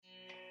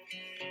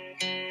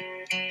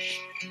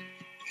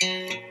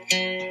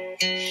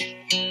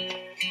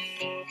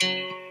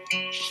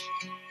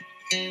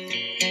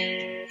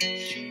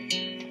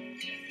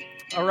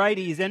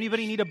righty. Does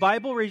anybody need a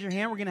Bible? Raise your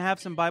hand. We're going to have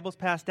some Bibles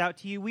passed out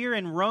to you. We are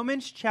in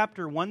Romans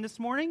chapter 1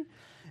 this morning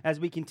as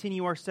we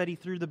continue our study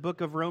through the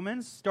book of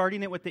Romans,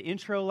 starting it with the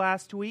intro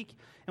last week.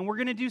 And we're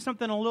going to do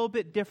something a little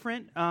bit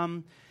different,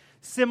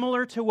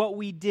 similar to what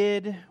we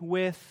did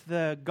with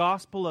the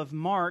Gospel of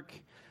Mark.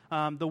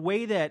 The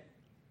way that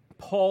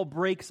Paul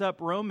breaks up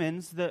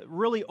Romans, the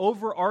really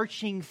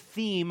overarching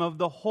theme of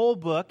the whole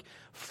book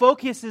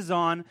focuses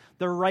on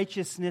the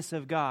righteousness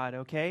of God,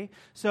 okay?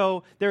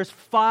 So there's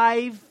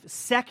 5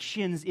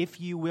 sections,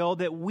 if you will,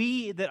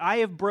 that I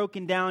have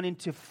broken down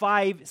into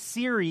 5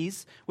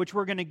 series, which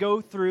we're going to go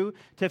through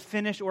to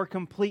finish or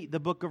complete the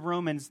book of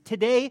Romans.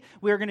 Today,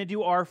 we are going to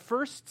do our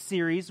first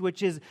series,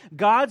 which is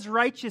God's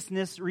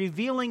righteousness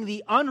revealing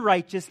the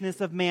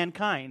unrighteousness of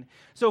mankind.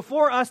 So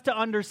for us to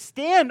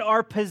understand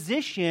our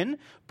position,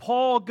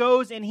 Paul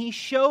goes and he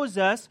shows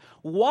us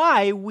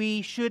why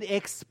we should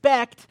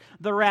expect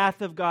the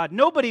wrath of God.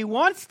 Nobody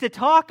wants to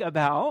talk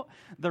about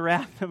the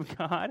wrath of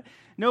God.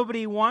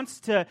 Nobody wants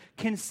to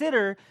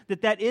consider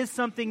that that is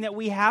something that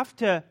we have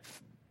to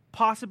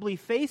possibly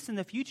face in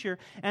the future.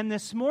 And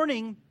this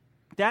morning,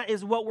 that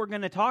is what we're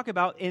going to talk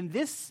about in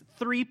this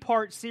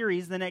 3-part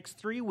series. The next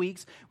 3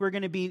 weeks, we're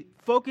going to be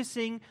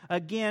focusing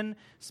again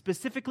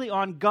specifically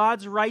on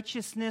God's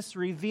righteousness,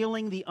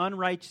 revealing the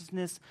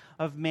unrighteousness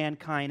of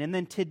mankind. And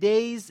then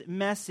today's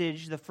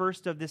message, the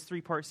first of this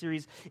 3-part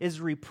series,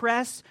 is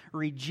repress,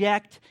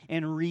 reject,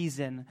 and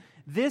reason.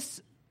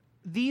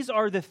 These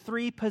are the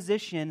 3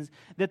 positions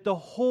that the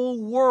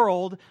whole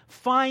world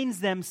finds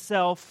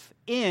themselves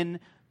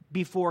in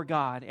before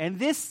God. And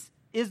this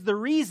is the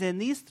reason,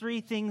 these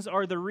 3 things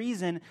are the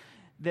reason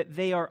that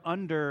they are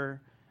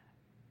under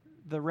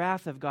the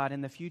wrath of God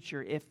in the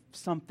future if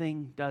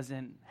something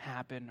doesn't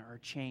happen or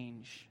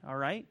change. All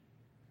right?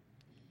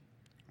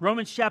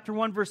 Romans chapter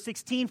 1, verse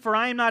 16, "For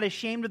I am not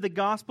ashamed of the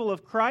gospel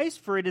of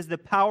Christ, for it is the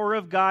power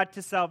of God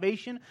to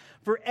salvation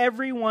for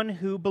everyone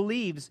who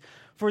believes.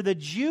 For the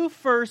Jew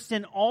first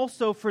and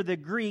also for the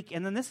Greek."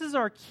 And then this is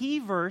our key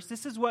verse.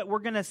 This is what we're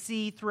going to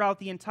see throughout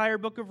the entire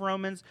book of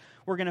Romans.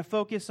 We're going to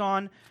focus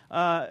on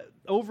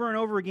over and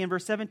over again,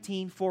 verse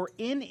 17, "For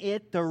in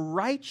it the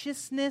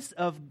righteousness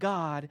of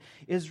God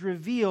is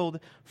revealed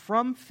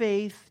from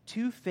faith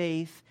to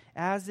faith,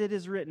 as it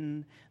is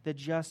written, the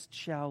just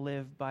shall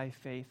live by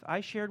faith." I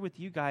shared with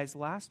you guys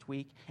last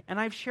week, and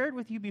I've shared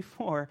with you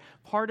before,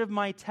 part of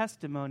my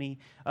testimony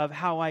of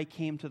how I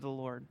came to the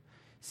Lord.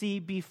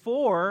 See,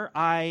 before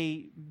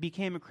I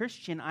became a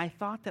Christian, I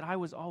thought that I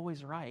was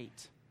always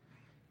right.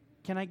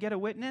 Can I get a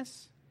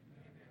witness?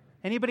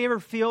 Anybody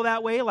ever feel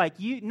that way? Like,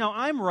 no,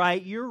 I'm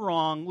right, you're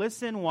wrong.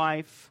 Listen,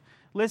 wife.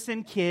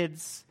 Listen,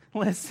 kids.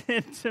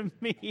 Listen to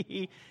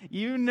me.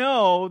 You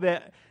know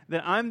that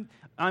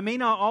I may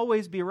not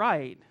always be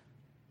right,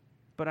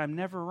 but I'm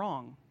never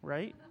wrong,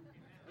 right?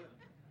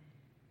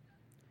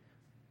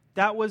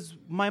 That was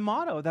my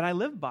motto that I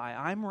lived by.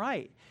 I'm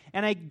right.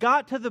 And I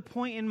got to the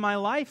point in my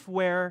life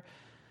where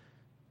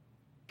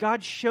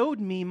God showed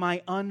me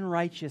my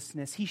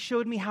unrighteousness. He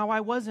showed me how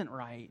I wasn't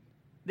right,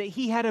 that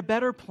He had a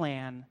better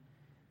plan,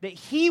 that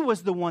He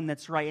was the one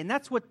that's right. And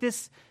that's what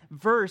this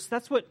verse,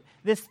 that's what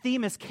this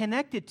theme is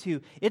connected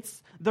to.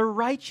 It's the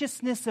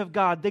righteousness of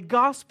God. The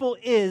gospel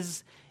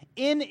is,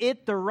 in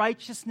it the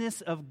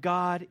righteousness of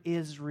God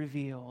is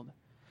revealed.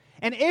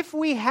 And if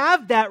we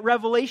have that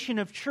revelation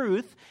of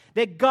truth,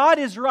 that God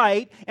is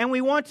right, and we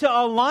want to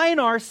align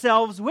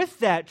ourselves with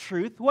that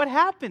truth, what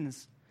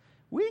happens?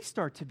 We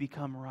start to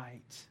become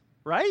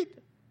right?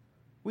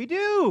 We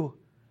do.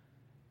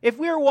 If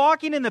we're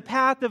walking in the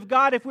path of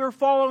God, if we're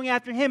following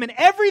after Him, and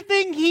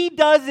everything He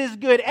does is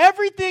good,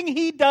 everything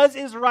He does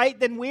is right,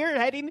 then we're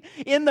heading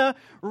in the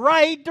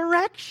right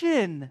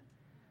direction.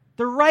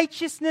 The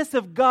righteousness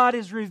of God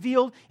is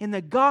revealed in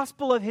the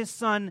gospel of His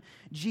Son,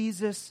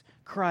 Jesus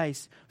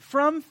Christ.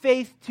 From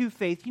faith to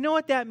faith. You know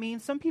what that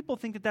means? Some people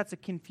think that that's a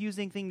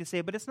confusing thing to say,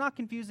 but it's not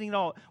confusing at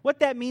all. What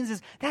that means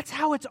is that's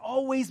how it's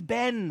always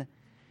been.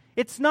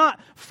 It's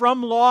not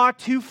from law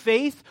to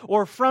faith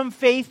or from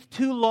faith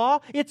to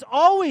law. It's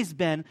always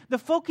been. The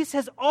focus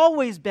has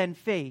always been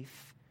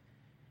faith.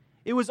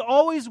 It was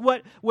always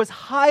what was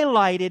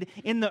highlighted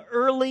in the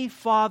early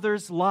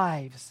fathers'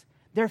 lives.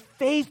 Their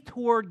faith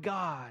toward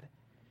God.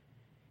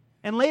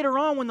 And later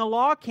on, when the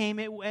law came,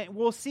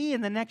 we'll see in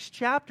the next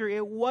chapter,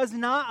 it was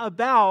not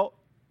about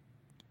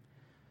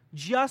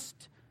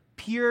just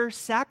pure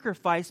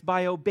sacrifice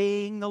by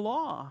obeying the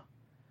law.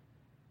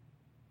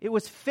 It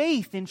was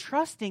faith in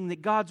trusting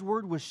that God's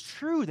word was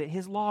true, that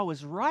His law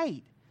was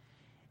right.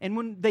 And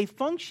when they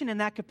function in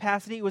that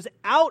capacity, it was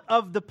out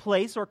of the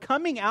place or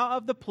coming out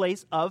of the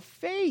place of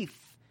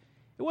faith.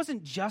 It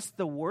wasn't just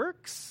the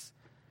works.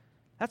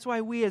 That's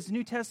why we as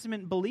New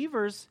Testament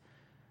believers,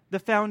 the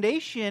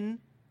foundation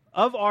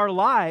of our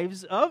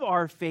lives, of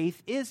our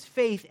faith, is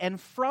faith. And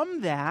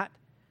from that,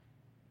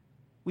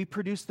 we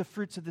produce the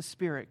fruits of the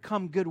Spirit.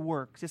 Come good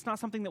works. It's not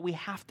something that we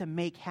have to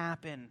make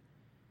happen.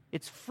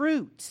 It's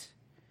fruit.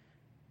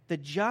 The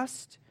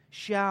just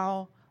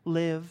shall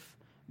live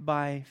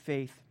by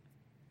faith.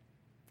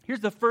 Here's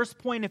the first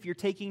point if you're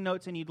taking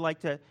notes and you'd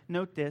like to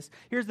note this.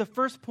 Here's the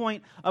first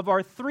point of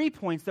our 3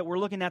 points that we're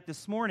looking at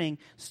this morning,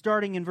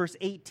 starting in verse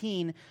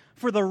 18.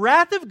 For the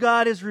wrath of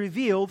God is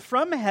revealed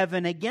from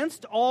heaven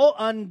against all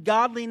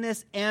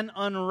ungodliness and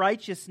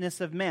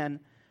unrighteousness of men,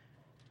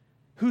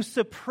 who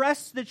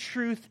suppress the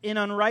truth in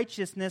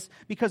unrighteousness,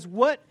 because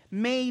what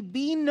may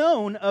be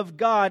known of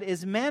God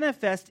is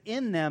manifest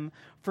in them,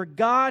 for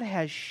God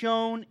has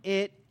shown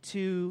it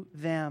to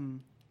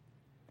them.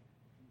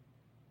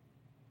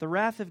 The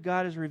wrath of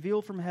God is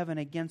revealed from heaven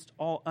against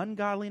all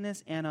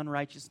ungodliness and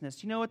unrighteousness.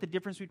 Do you know what the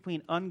difference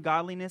between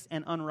ungodliness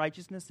and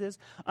unrighteousness is?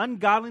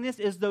 Ungodliness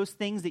is those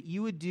things that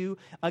you would do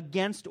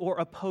against or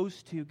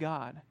opposed to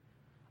God.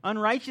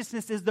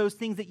 Unrighteousness is those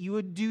things that you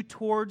would do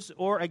towards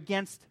or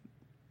against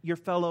your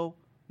fellow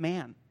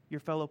man, your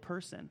fellow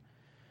person.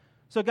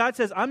 So God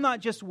says, I'm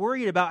not just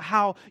worried about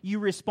how you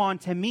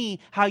respond to me,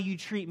 how you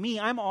treat me.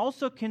 I'm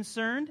also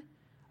concerned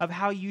of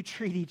how you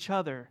treat each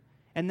other.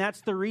 And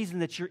that's the reason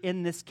that you're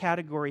in this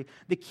category.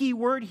 The key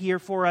word here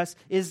for us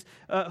is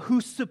who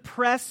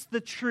suppress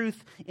the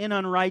truth in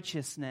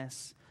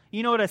unrighteousness.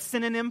 You know what a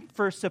synonym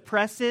for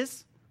suppress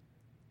is?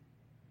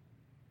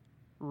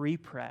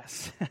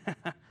 Repress.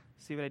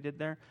 See what I did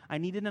there? I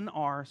needed an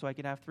R so I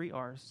could have 3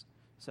 R's.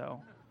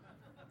 So,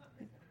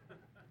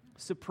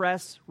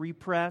 suppress,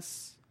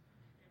 repress.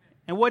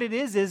 And what it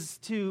is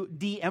to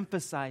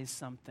de-emphasize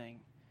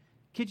something.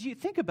 Could you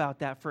think about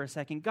that for a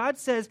second? God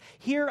says,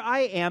 here I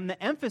am.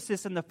 The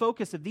emphasis and the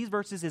focus of these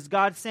verses is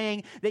God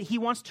saying that He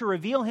wants to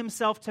reveal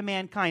Himself to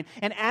mankind.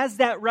 And as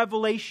that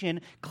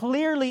revelation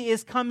clearly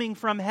is coming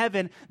from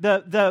heaven,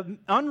 the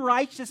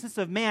unrighteousness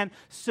of man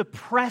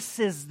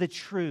suppresses the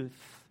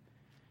truth.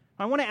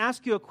 I want to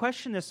ask you a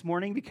question this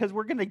morning because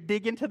we're going to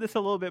dig into this a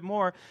little bit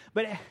more.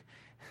 But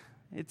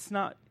it's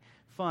not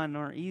fun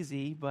or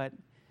easy, but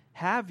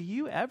have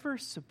you ever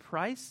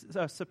suppressed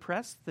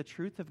the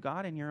truth of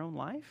God in your own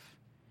life?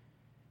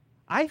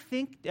 I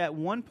think at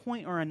one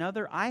point or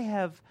another, I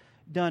have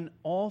done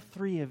all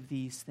 3 of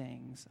these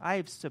things. I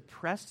have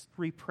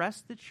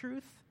repressed the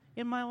truth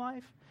in my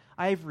life.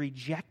 I have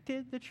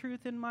rejected the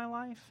truth in my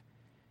life.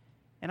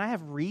 And I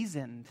have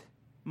reasoned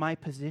my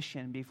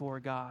position before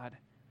God,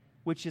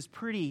 which is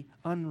pretty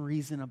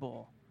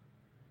unreasonable.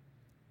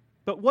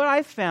 But what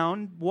I've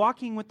found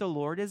walking with the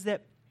Lord is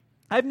that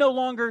I've no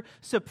longer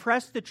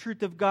suppressed the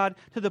truth of God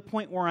to the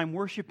point where I'm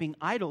worshiping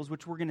idols,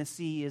 which we're going to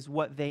see is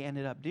what they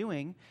ended up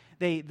doing.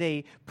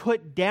 They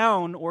put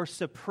down or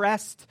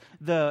suppressed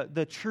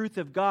the truth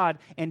of God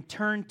and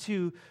turned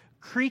to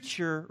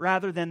creature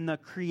rather than the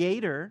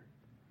Creator.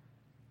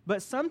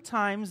 But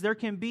sometimes there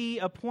can be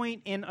a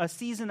point in a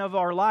season of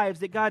our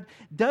lives that God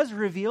does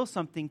reveal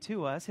something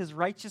to us. His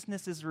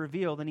righteousness is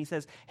revealed, and He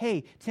says,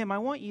 "Hey, Tim, I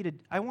want you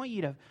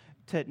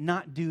to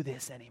not do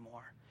this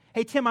anymore.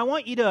 Hey, Tim, I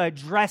want you to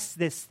address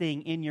this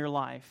thing in your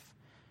life."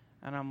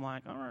 And I'm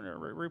like, I'm going to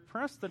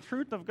repress the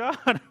truth of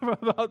God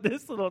about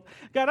this little...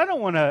 God, I don't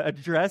want to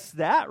address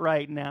that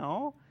right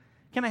now.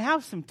 Can I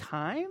have some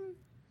time?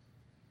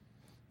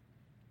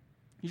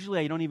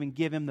 Usually I don't even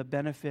give Him the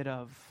benefit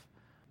of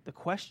the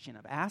question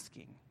of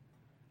asking.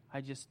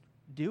 I just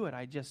do it.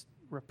 I just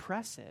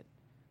repress it.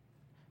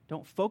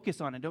 Don't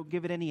focus on it. Don't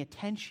give it any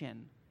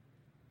attention.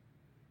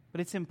 But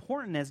it's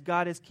important as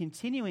God is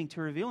continuing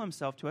to reveal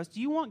Himself to us.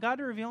 Do you want God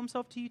to reveal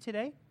Himself to you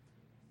today?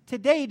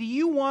 Today, do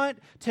you want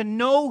to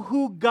know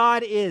who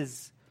God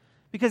is?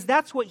 Because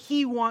that's what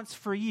He wants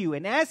for you.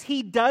 And as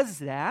He does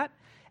that,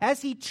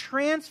 as He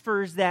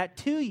transfers that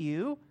to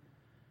you,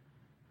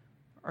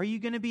 are you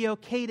going to be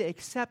okay to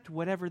accept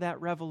whatever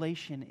that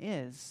revelation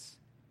is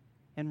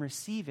and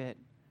receive it?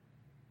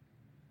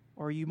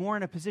 Or are you more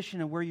in a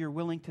position of where you're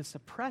willing to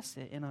suppress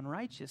it in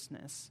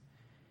unrighteousness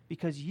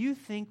because you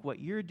think what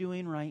you're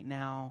doing right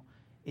now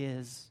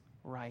is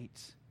right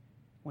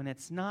when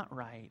it's not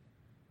right?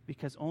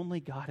 Because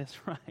only God is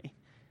right.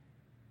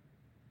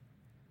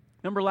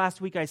 Remember last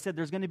week I said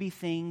there's going to be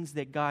things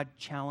that God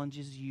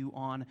challenges you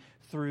on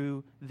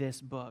through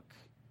this book.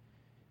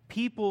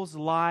 People's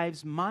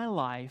lives, my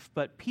life,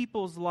 but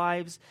people's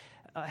lives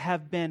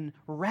have been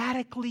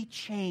radically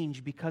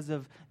changed because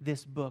of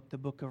this book, the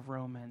book of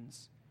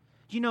Romans.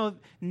 Do you know,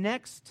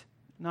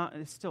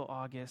 it's still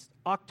August,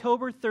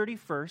 October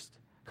 31st,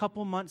 a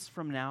couple months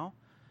from now,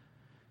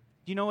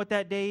 do you know what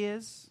that day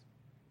is?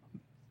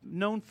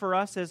 Known for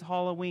us as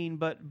Halloween,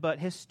 but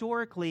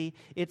historically,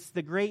 it's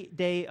the great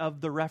day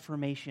of the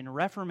Reformation.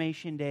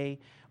 Reformation Day.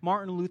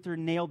 Martin Luther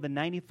nailed the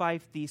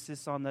 95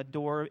 Thesis on the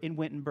door in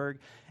Wittenberg.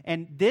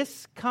 And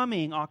this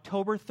coming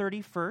October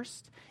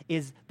 31st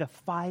is the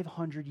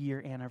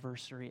 500-year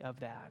anniversary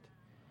of that.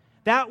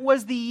 That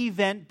was the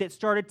event that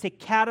started to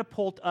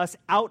catapult us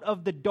out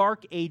of the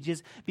dark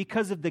ages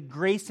because of the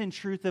grace and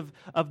truth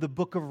of the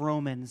book of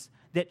Romans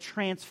that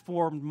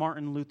transformed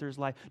Martin Luther's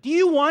life. Do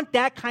you want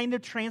that kind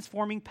of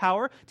transforming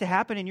power to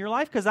happen in your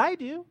life? Because I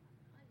do.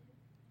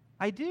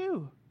 I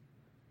do.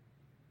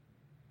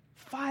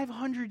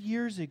 500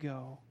 years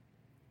ago.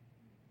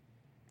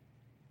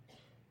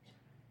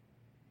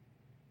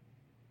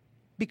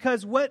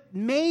 because what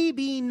may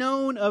be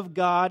known of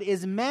God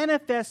is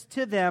manifest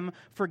to them,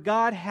 for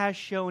God has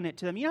shown it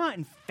to them. You know how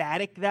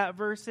emphatic that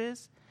verse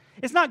is?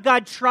 It's not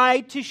God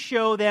tried to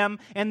show them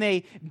and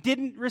they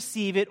didn't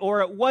receive it,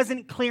 or it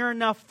wasn't clear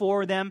enough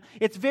for them.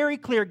 It's very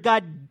clear.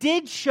 God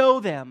did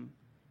show them.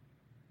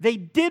 They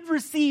did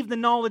receive the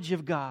knowledge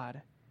of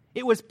God.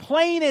 It was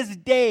plain as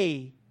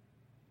day.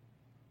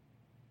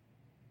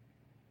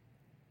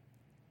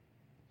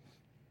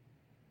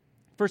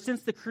 For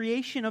since the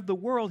creation of the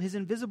world, his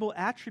invisible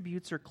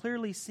attributes are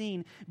clearly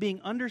seen,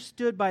 being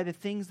understood by the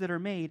things that are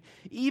made,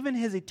 even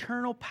his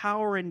eternal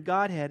power and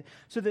Godhead,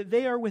 so that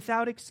they are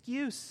without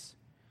excuse.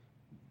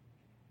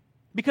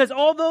 Because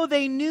although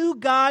they knew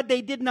God,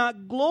 they did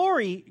not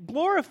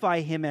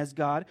glorify him as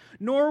God,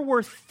 nor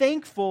were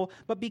thankful,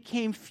 but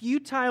became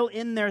futile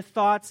in their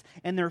thoughts,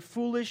 and their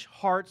foolish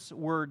hearts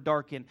were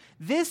darkened.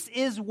 This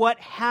is what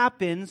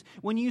happens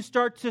when you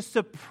start to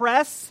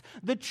suppress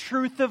the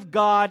truth of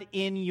God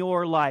in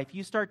your life.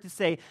 You start to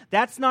say,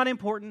 that's not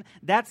important,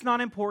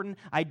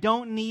 I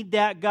don't need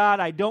that God,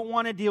 I don't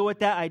want to deal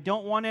with that, I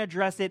don't want to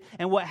address it.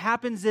 And what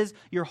happens is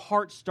your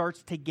heart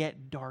starts to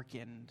get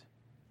darkened.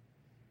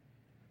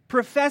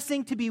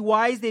 Professing to be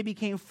wise, they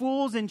became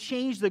fools and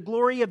changed the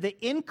glory of the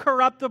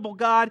incorruptible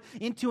God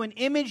into an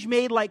image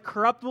made like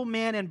corruptible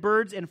man and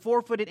birds and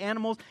four-footed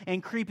animals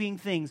and creeping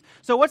things.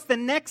 So what's the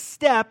next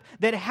step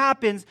that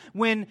happens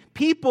when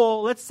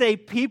people, let's say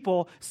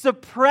people,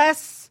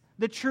 suppress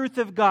the truth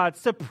of God,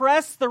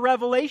 suppress the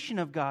revelation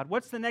of God?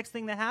 What's the next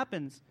thing that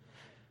happens?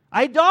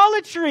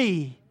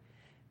 Idolatry.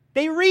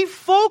 They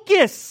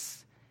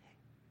refocus.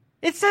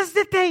 It says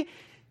that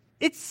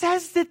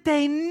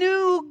they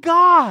knew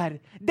God.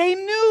 They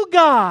knew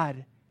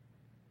God.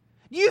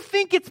 You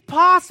think it's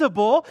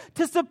possible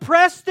to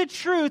suppress the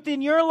truth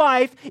in your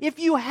life if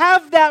you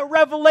have that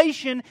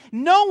revelation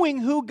knowing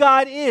who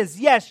God is?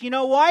 Yes, you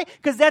know why?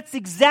 Because that's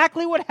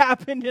exactly what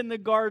happened in the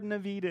Garden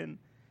of Eden.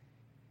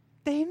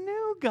 They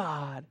knew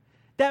God.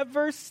 That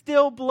verse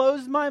still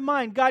blows my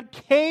mind. God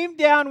came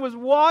down, was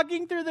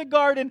walking through the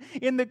garden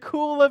in the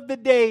cool of the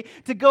day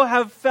to go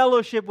have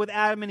fellowship with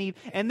Adam and Eve,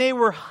 and they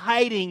were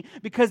hiding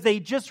because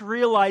they just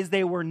realized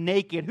they were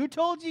naked. Who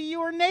told you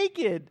were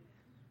naked?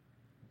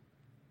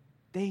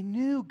 They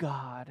knew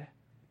God,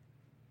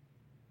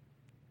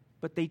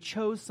 but they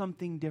chose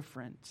something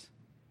different.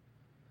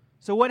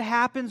 So what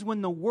happens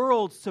when the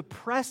world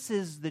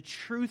suppresses the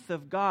truth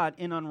of God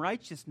in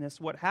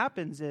unrighteousness? What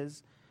happens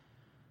is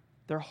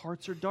their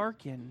hearts are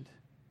darkened.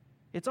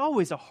 It's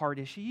always a heart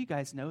issue. You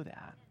guys know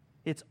that.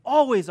 It's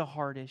always a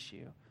heart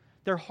issue.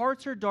 Their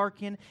hearts are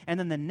darkened, and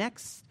then the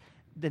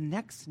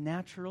next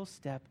natural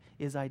step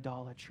is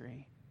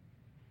idolatry.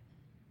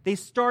 They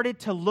started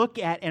to look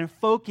at and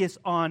focus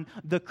on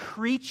the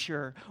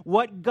creature,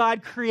 what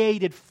God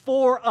created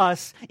for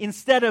us,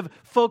 instead of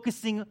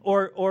focusing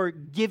or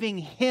giving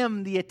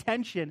him the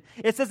attention.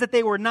 It says that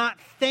they were not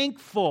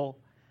thankful.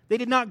 They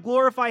did not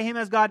glorify him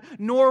as God,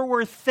 nor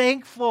were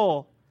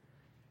thankful.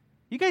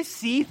 You guys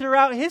see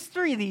throughout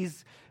history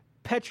these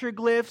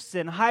petroglyphs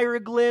and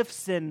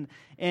hieroglyphs and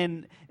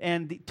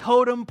the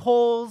totem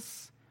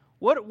poles.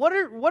 What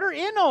are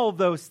in all of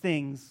those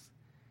things?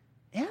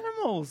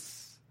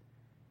 Animals.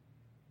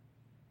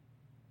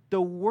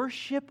 The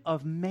worship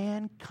of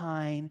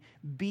mankind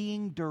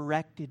being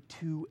directed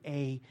to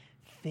a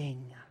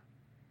thing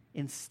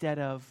instead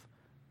of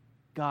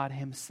God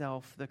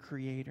himself, the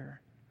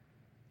Creator.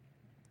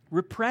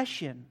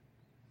 Repression.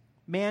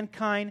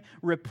 Mankind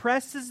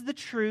represses the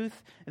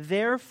truth,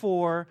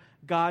 therefore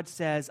God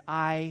says,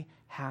 I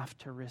have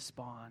to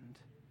respond.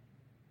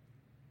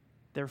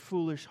 Their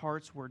foolish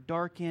hearts were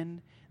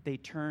darkened, they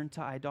turned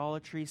to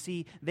idolatry.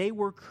 See, they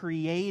were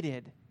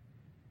created.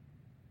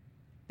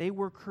 They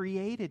were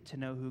created to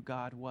know who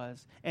God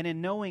was. And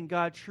in knowing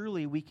God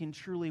truly, we can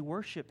truly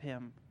worship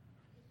him.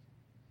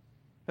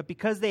 But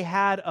because they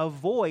had a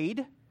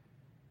void,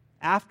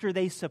 after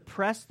they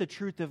suppressed the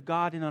truth of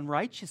God in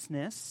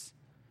unrighteousness,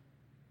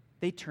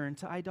 they turned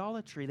to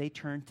idolatry. They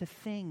turned to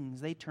things.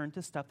 They turned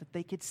to stuff that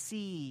they could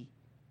see.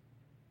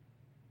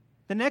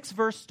 The next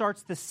verse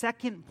starts the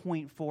second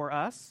point for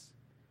us,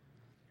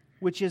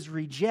 which is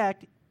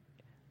reject,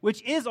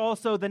 which is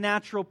also the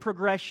natural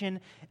progression.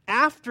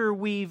 After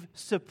we've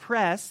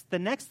suppressed, the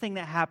next thing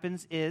that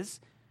happens is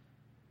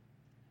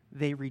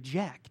they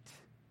reject.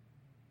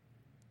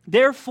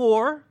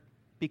 Therefore,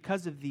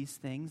 because of these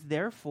things,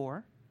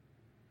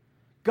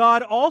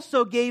 God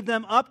also gave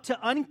them up to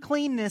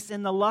uncleanness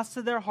in the lusts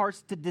of their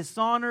hearts to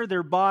dishonor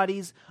their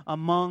bodies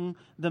among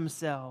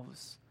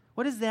themselves.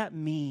 What does that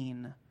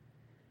mean?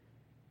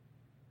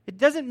 It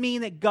doesn't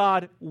mean that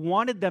God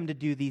wanted them to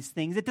do these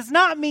things. It does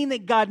not mean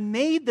that God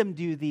made them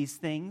do these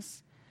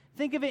things.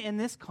 Think of it in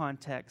this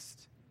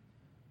context.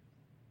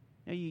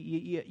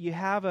 You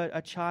have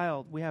a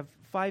child. We have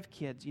 5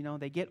 kids.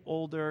 They get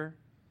older.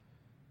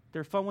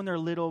 They're fun when they're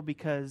little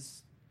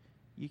because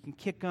you can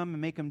kick them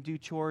and make them do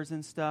chores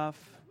and stuff.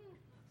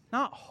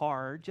 Not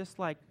hard, just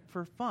like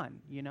for fun,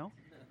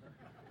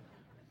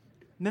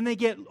 And then they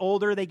get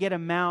older, they get a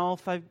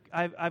mouth.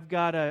 I've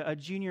got a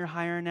junior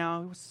hire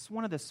now. He's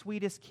one of the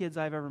sweetest kids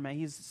I've ever met.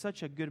 He's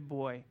such a good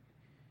boy.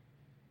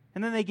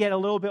 And then they get a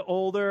little bit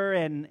older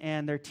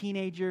and they're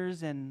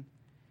teenagers and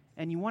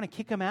you want to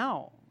kick them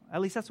out.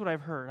 At least that's what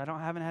I've heard.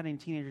 I haven't had any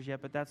teenagers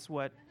yet, but that's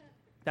what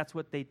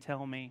they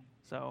tell me.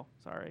 So,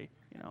 sorry,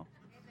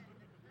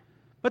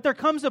 But there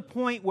comes a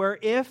point where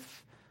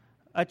if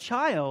a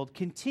child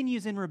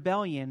continues in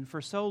rebellion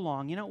for so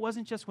long, it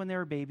wasn't just when they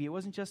were a baby, it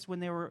wasn't just when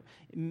they were,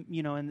 in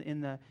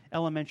the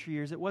elementary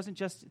years, it wasn't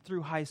just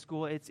through high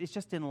school, it's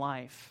just in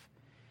life.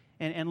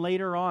 And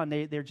later on,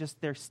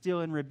 they're still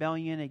in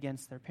rebellion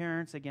against their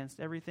parents, against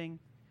everything.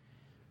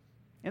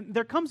 And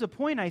there comes a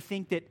point, I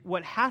think, that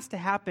what has to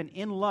happen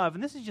in love,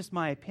 and this is just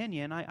my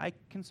opinion, I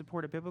can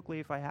support it biblically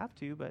if I have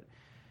to, but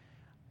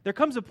there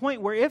comes a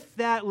point where if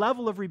that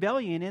level of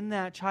rebellion in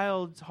that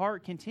child's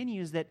heart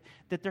continues, that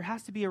there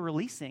has to be a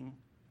releasing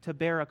to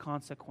bear a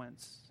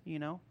consequence,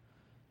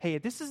 Hey,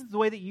 if this is the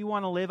way that you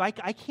want to live, I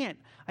can't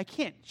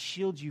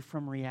shield you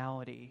from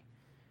reality.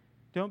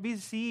 Don't be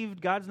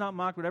deceived. God's not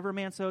mocked. Whatever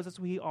man sows, that's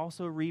what he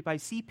also reap. I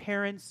see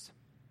parents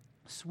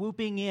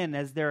swooping in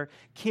as their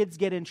kids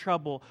get in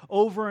trouble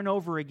over and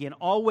over again,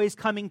 always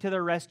coming to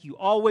their rescue,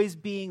 always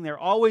being there,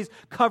 always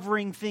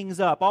covering things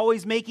up,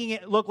 always making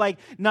it look like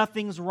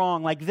nothing's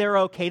wrong, like they're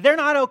okay. They're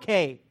not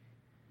okay.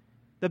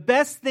 The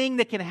best thing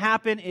that can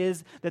happen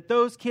is that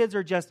those kids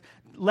are just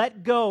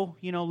let go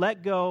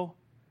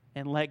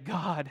and let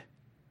God.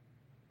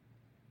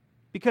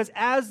 Because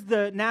as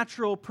the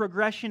natural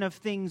progression of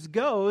things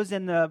goes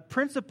and the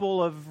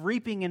principle of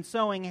reaping and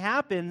sowing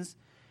happens,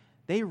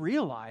 they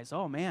realize,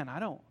 oh man, I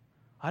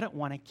don't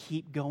want to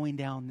keep going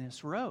down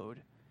this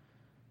road.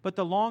 But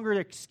the longer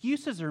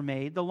excuses are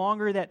made, the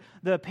longer that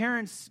the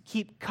parents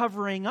keep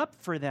covering up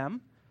for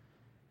them,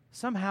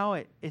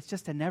 somehow it's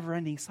just a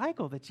never-ending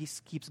cycle that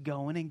just keeps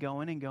going and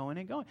going and going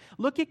and going.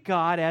 Look at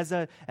God as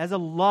a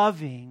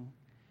loving,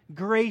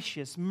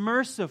 gracious,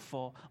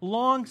 merciful,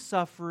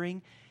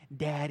 long-suffering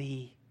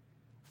daddy,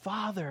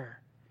 father.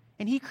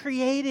 And he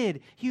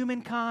created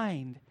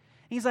humankind.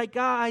 He's like,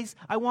 guys,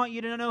 I want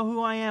you to know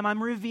who I am.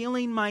 I'm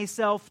revealing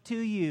myself to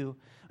you.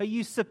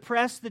 You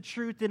suppress the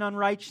truth in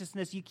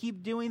unrighteousness. You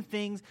keep doing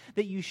things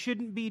that you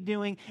shouldn't be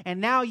doing.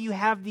 And now you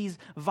have these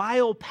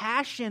vile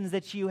passions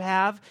that you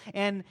have.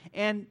 And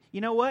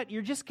you know what?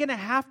 You're just going to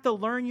have to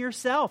learn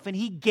yourself. And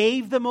he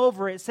gave them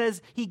over. It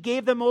says he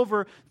gave them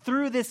over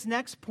through this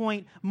next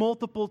point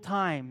multiple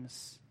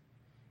times.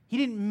 He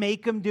didn't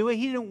make them do it.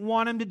 He didn't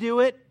want them to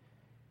do it.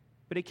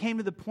 But it came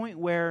to the point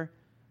where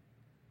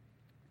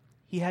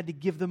he had to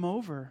give them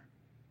over.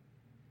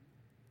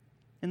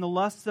 In the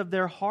lusts of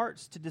their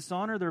hearts to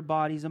dishonor their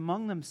bodies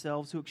among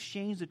themselves, who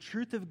exchanged the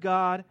truth of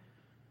God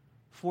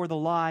for the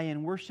lie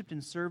and worshipped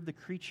and served the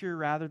creature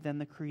rather than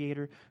the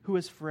Creator, who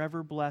is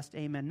forever blessed.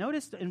 Amen.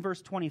 Notice in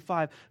verse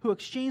 25, who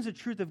exchanged the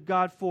truth of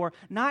God for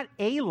not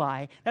a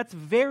lie. That's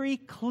very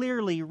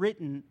clearly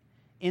written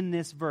in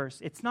this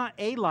verse. It's not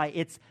a lie,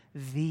 it's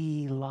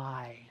the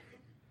lie.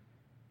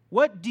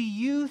 What do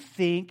you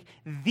think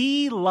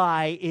the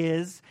lie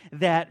is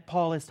that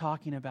Paul is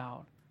talking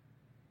about?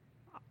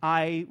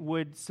 I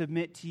would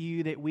submit to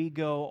you that we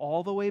go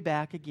all the way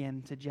back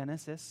again to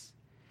Genesis,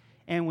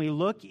 and we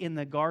look in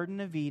the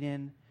Garden of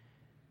Eden.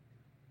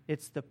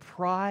 It's the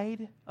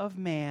pride of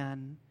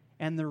man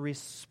and the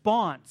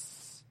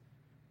response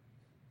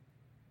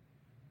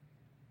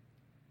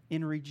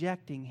in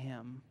rejecting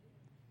him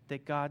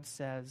that God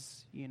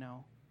says,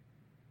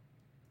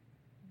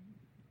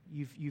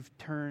 You've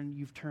turned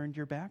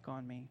your back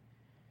on me.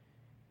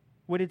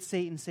 What did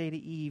Satan say to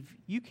Eve?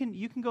 You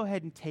can go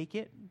ahead and take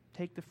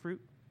the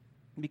fruit,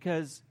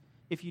 because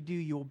if you do,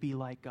 you'll be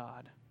like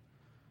God.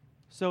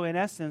 So in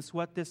essence,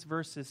 what this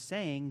verse is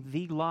saying,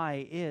 the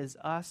lie is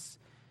us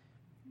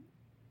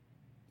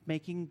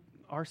making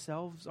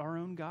ourselves our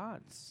own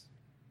gods.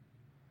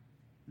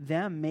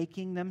 Them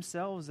making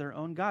themselves their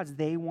own gods.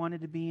 They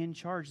wanted to be in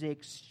charge. They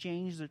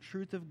exchanged the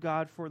truth of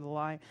God for the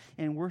lie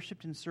and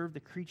worshiped and served the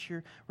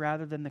creature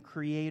rather than the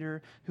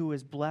Creator, who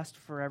is blessed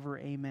forever.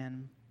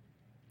 Amen.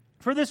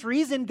 For this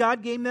reason,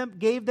 God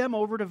gave them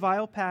over to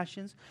vile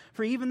passions,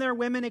 for even their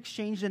women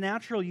exchanged the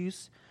natural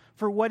use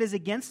for what is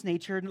against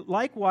nature. And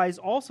likewise,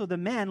 also the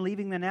men,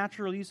 leaving the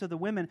natural use of the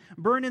women,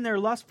 burn in their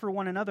lust for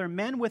one another,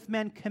 men with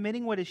men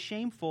committing what is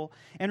shameful,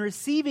 and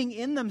receiving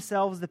in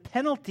themselves the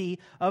penalty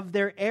of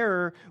their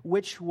error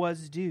which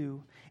was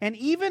due. And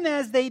even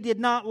as they did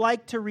not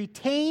like to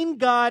retain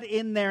God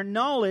in their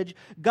knowledge,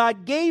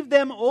 God gave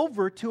them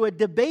over to a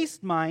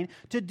debased mind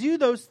to do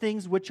those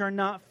things which are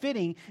not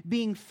fitting,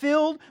 being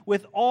filled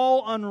with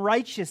all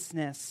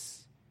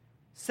unrighteousness,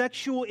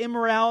 sexual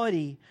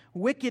immorality,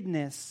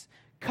 wickedness,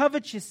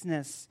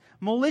 covetousness,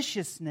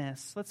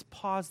 maliciousness. Let's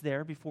pause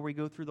there before we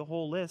go through the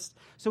whole list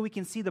so we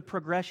can see the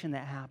progression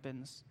that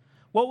happens.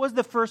 What was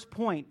the first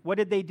point? What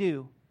did they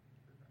do?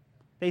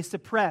 They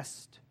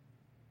suppressed.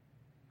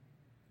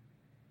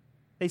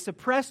 They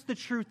suppressed the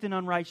truth in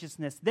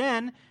unrighteousness.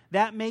 Then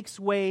that makes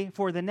way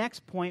for the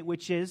next point,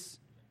 which is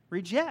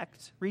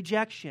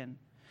rejection.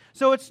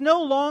 So it's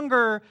no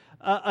longer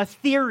a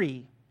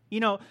theory.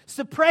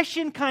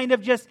 Suppression kind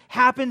of just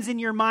happens in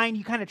your mind.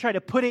 You kind of try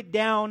to put it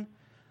down.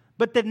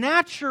 But the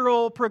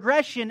natural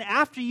progression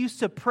after you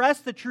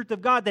suppress the truth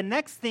of God, the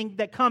next thing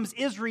that comes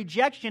is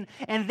rejection.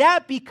 And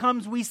that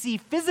becomes, we see,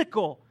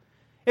 physical.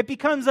 It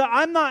becomes,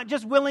 I'm not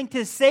just willing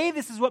to say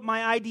this is what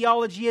my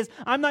ideology is.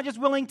 I'm not just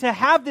willing to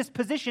have this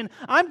position.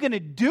 I'm going to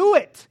do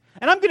it.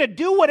 And I'm going to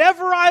do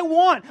whatever I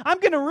want. I'm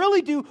going to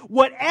really do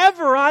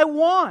whatever I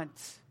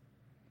want.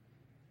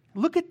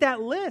 Look at that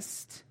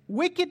list.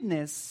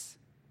 Wickedness,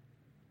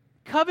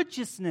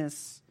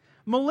 covetousness,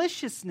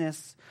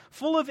 maliciousness,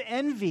 full of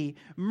envy,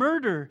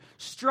 murder,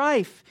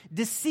 strife,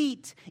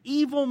 deceit,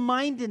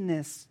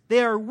 evil-mindedness.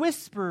 They are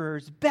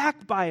whisperers,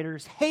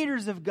 backbiters,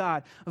 haters of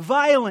God,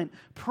 violent,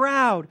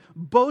 proud,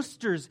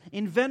 boasters,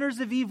 inventors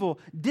of evil,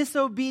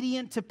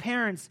 disobedient to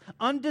parents,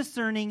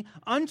 undiscerning,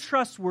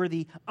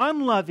 untrustworthy,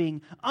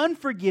 unloving,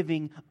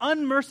 unforgiving,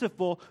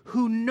 unmerciful,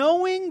 who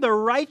knowing the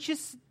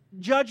righteous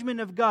judgment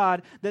of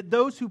God, that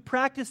those who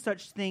practice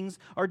such things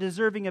are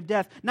deserving of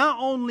death, not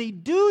only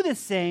do the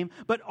same,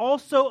 but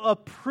also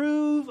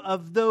approve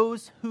of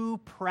those who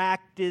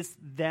practice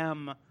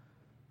them.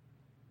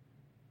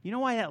 You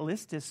know why that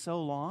list is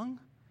so long?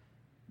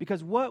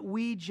 Because what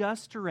we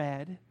just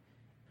read,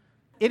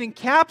 it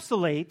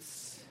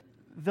encapsulates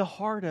the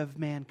heart of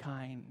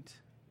mankind.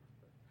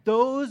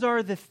 Those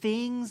are the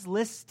things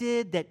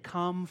listed that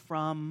come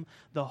from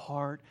the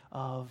heart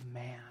of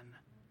man.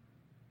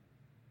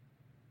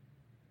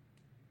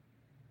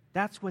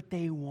 That's what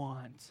they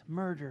want.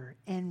 Murder,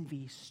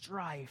 envy,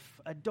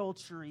 strife,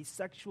 adultery,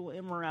 sexual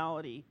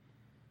immorality.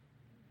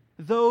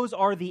 Those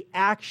are the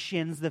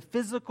actions, the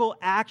physical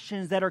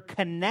actions that are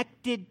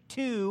connected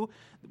to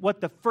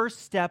what the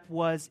first step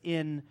was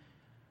in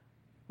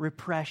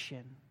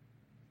repression.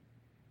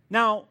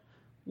 Now,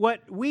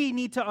 what we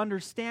need to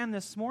understand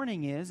this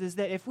morning is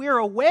that if we are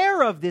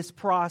aware of this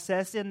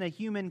process in the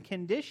human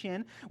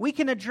condition, we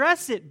can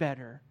address it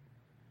better.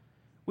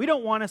 We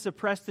don't want to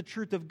suppress the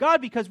truth of God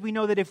because we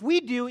know that if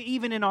we do,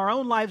 even in our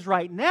own lives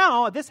right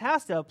now, this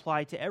has to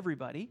apply to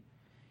everybody.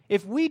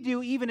 If we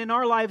do, even in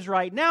our lives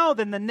right now,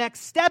 then the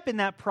next step in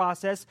that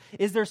process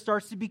is there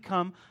starts to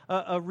become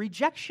a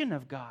rejection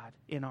of God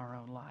in our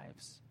own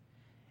lives.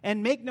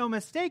 And make no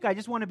mistake, I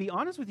just want to be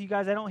honest with you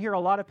guys, I don't hear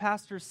a lot of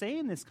pastors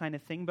saying this kind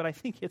of thing, but I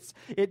think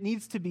it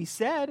needs to be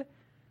said.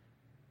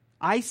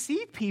 I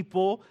see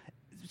people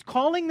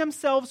calling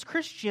themselves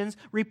Christians,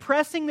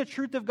 repressing the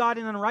truth of God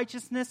in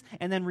unrighteousness,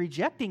 and then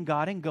rejecting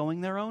God and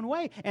going their own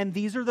way. And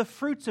these are the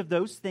fruits of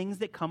those things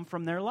that come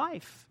from their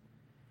life.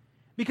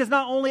 Because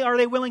not only are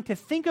they willing to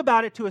think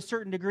about it to a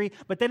certain degree,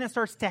 but then it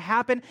starts to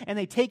happen and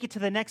they take it to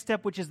the next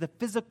step, which is the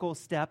physical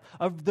step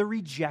of the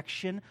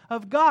rejection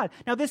of God.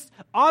 Now, this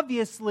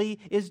obviously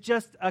is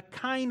just a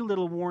kind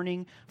little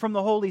warning from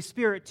the Holy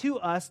Spirit to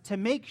us to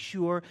make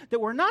sure that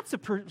we're not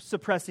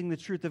suppressing the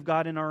truth of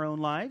God in our own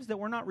lives, that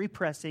we're not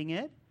repressing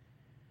it,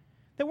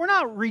 that we're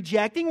not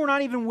rejecting, we're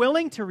not even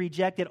willing to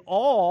reject at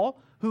all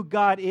who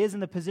God is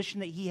and the position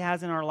that He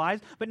has in our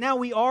lives. But now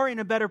we are in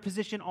a better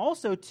position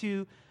also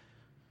to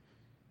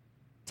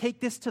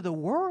take this to the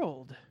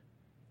world.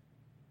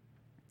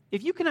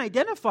 If you can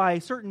identify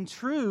certain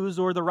truths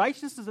or the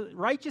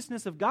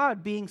righteousness of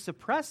God being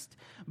suppressed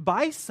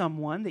by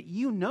someone that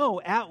you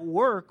know at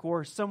work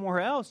or somewhere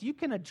else, you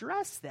can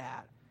address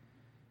that.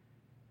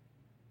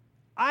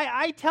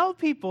 I tell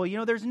people,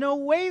 there's no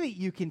way that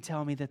you can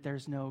tell me that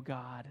there's no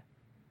God.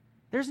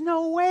 There's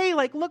no way.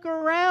 Look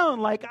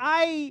around.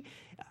 I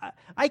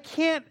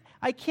can't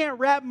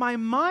wrap my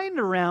mind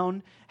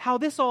around how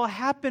this all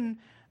happened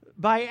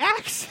by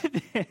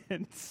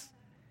accident.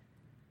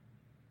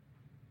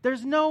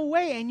 There's no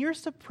way, and you're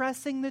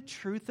suppressing the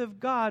truth of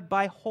God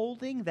by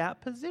holding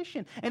that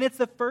position. And it's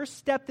the first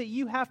step that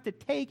you have to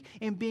take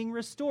in being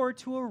restored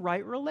to a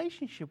right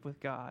relationship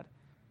with God.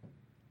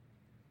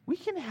 We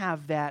can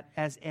have that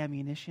as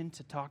ammunition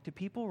to talk to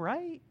people,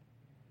 right?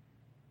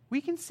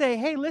 We can say,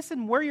 hey,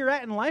 listen, where you're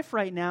at in life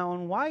right now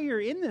and why you're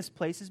in this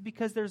place is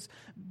because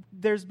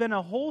there's been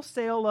a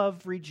wholesale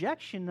of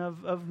rejection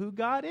of who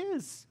God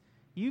is.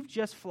 You've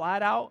just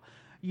flat out,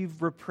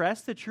 you've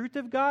repressed the truth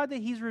of God that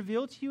He's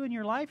revealed to you in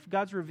your life.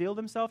 God's revealed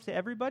Himself to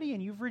everybody,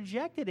 and you've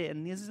rejected it.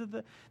 And these are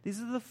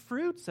the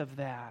fruits of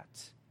that.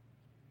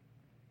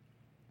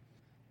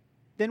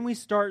 Then we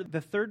start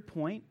the third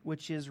point,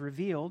 which is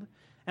revealed.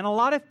 And a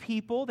lot of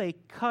people, they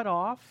cut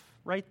off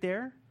right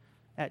there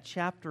at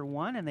chapter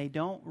 1, and they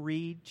don't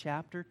read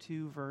chapter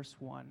 2, verse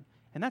 1.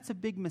 And that's a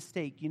big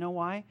mistake. You know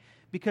why?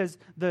 Because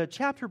the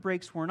chapter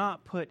breaks were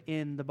not put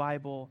in the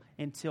Bible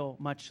until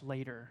much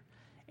later.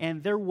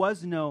 And there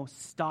was no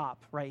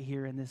stop right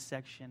here in this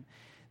section.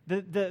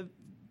 The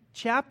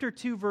chapter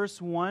 2,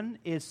 verse 1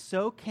 is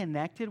so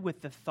connected with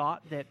the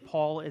thought that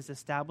Paul is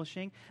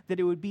establishing that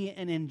it would be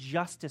an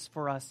injustice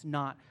for us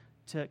not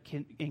to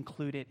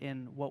include it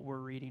in what we're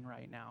reading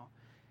right now.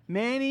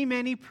 many,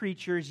 many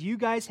preachers, you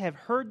guys have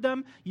heard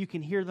them, you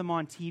can hear them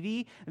on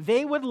TV,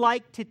 they would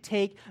like to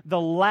take the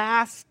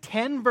last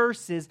 10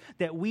 verses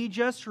that we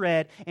just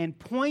read and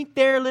point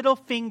their little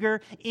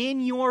finger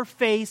in your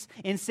face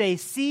and say,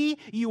 see,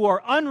 you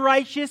are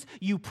unrighteous,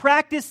 you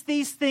practice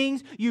these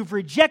things, you've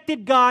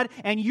rejected God,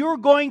 and you're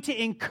going to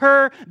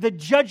incur the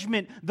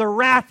judgment, the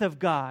wrath of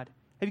God.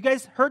 Have you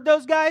guys heard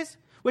those guys?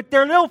 With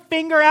their little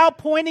finger out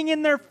pointing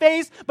in their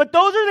face. But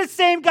those are the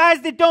same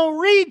guys that don't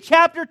read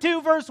chapter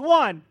 2, verse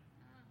 1.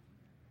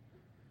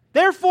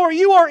 Therefore,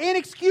 you are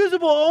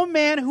inexcusable, O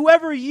man,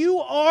 whoever you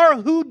are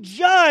who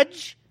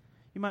judge.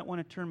 You might want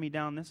to turn me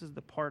down. This is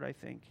the part, I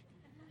think.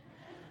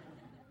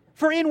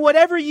 For in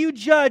whatever you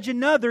judge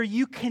another,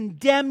 you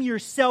condemn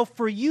yourself.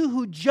 For you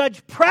who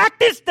judge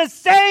practice the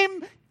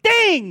same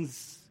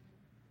things.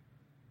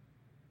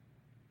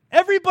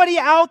 Everybody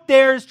out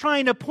there is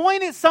trying to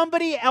point at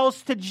somebody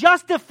else to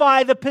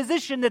justify the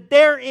position that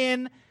they're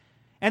in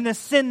and the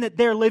sin that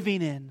they're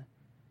living in.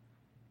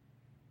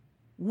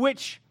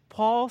 Which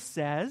Paul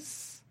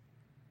says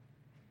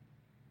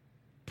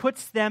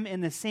puts them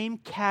in the same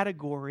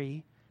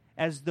category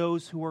as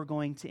those who are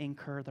going to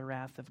incur the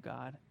wrath of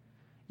God.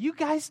 You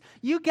guys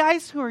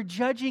who are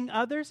judging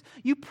others,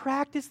 you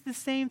practice the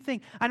same thing.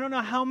 I don't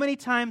know how many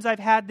times I've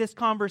had this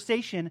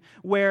conversation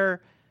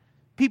where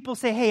people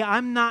say, hey,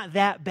 I'm not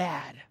that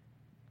bad.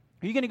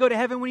 Are you going to go to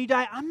heaven when you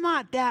die? I'm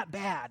not that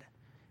bad.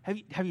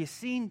 Have you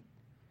seen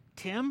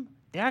Tim?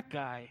 That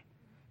guy.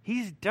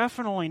 He's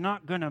definitely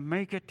not going to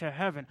make it to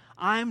heaven.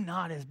 I'm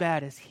not as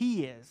bad as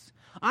he is.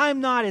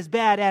 I'm not as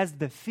bad as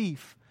the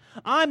thief.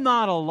 I'm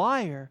not a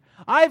liar.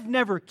 I've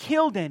never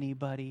killed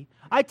anybody.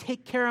 I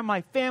take care of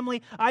my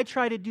family. I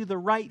try to do the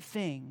right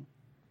thing.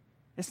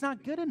 It's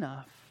not good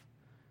enough.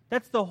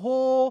 That's the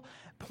whole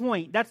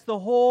point. That's the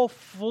whole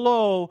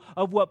flow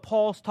of what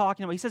Paul's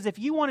talking about. He says if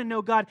you want to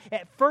know God,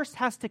 it first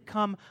has to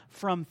come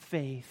from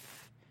faith.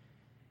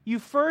 You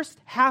first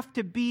have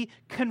to be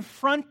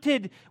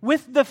confronted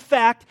with the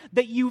fact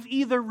that you've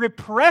either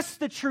repressed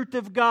the truth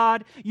of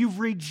God, you've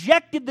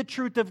rejected the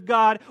truth of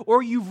God,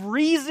 or you've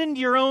reasoned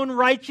your own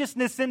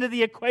righteousness into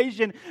the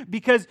equation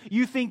because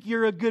you think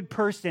you're a good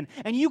person.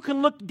 And you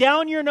can look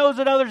down your nose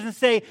at others and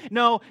say,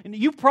 no,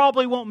 you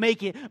probably won't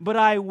make it, but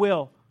I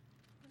will.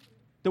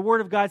 The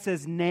Word of God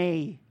says,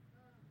 nay.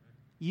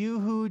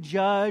 You who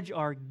judge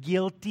are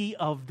guilty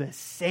of the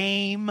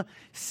same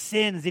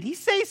sins. Did he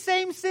say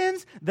same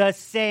sins? The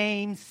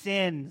same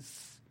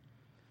sins.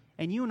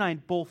 And you and I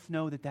both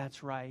know that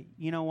that's right.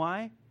 You know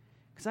why?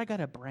 Because I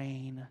got a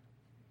brain.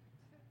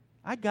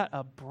 I got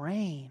a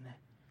brain.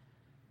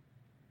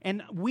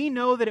 And we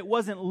know that it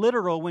wasn't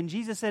literal when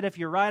Jesus said, if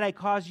your right eye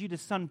causes you to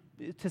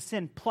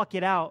sin, pluck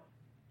it out.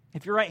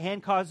 If your right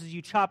hand causes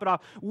you, chop it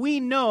off. We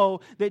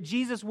know that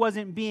Jesus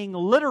wasn't being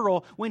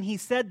literal when he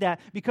said that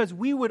because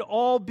we would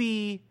all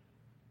be,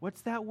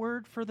 what's that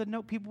word for the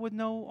people with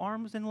no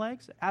arms and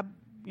legs?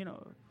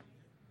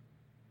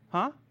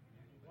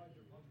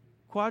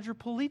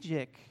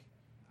 Quadriplegic.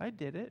 I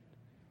did it.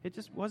 It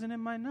just wasn't in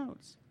my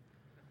notes.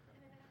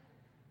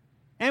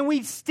 And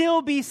we'd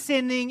still be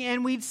sinning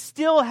and we'd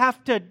still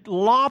have to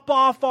lop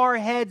off our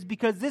heads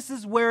because this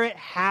is where it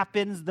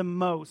happens the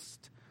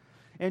most.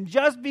 And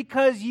just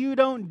because you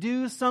don't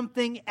do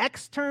something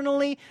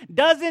externally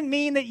doesn't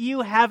mean that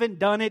you haven't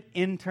done it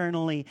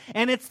internally.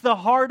 And it's the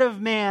heart of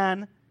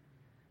man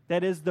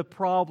that is the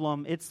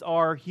problem. It's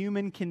our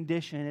human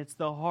condition. It's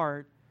the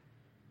heart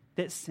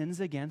that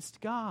sins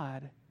against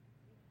God.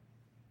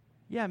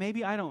 Yeah,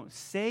 maybe I don't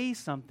say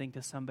something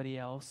to somebody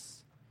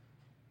else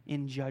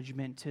in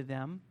judgment to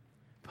them,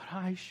 but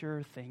I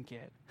sure think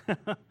it.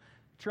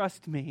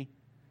 Trust me.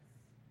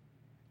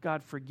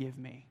 God, forgive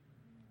me.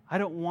 I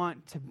don't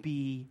want to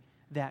be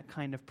that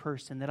kind of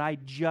person, that I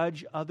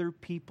judge other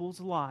people's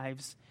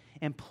lives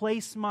and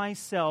place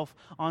myself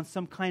on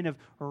some kind of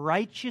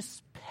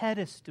righteous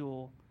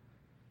pedestal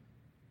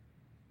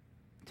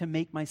to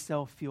make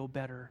myself feel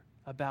better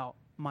about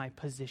my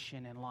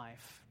position in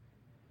life.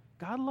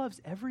 God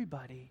loves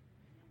everybody.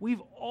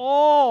 We've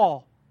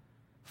all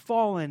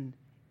fallen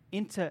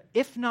into,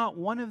 if not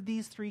one of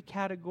these three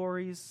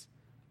categories,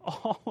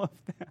 all of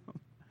them.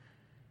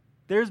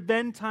 There's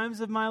been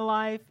times of my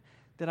life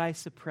that I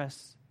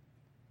suppress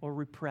or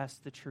repress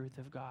the truth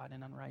of God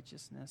in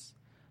unrighteousness.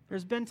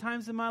 There's been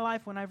times in my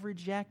life when I've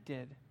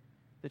rejected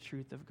the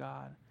truth of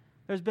God.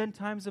 There's been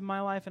times in my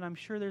life, and I'm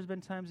sure there's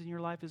been times in your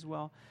life as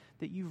well,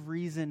 that you've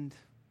reasoned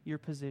your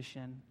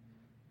position.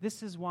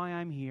 This is why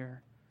I'm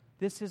here.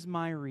 This is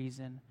my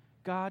reason.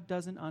 God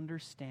doesn't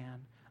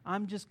understand.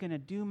 I'm just going to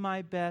do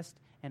my best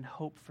and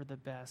hope for the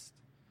best.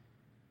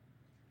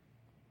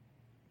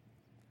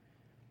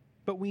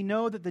 But we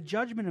know that the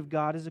judgment of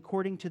God is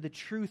according to the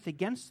truth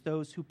against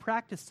those who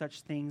practice such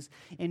things.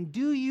 And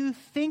do you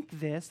think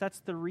this?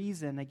 That's the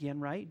reason again,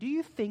 right? Do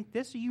you think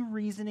this? Are you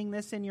reasoning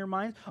this in your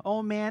minds?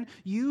 Oh man,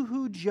 you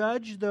who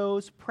judge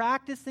those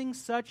practicing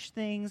such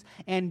things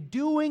and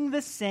doing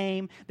the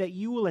same, that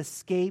you will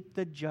escape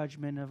the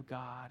judgment of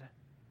God.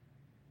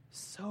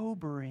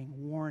 Sobering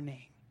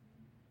warning.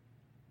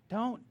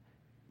 Don't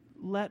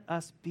let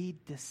us be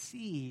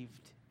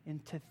deceived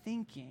into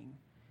thinking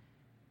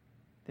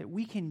that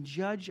we can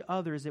judge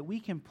others, that we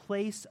can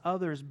place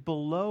others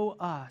below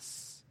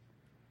us,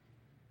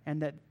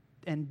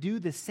 and do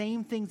the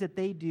same things that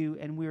they do,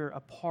 and we're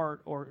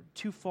apart or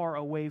too far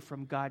away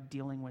from God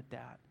dealing with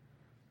that.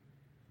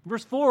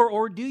 Verse 4,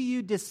 or do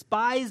you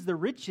despise the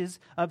riches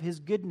of his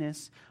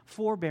goodness,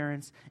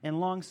 forbearance, and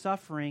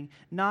long-suffering,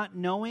 not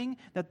knowing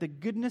that the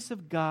goodness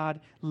of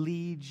God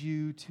leads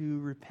you to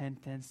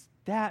repentance?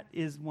 That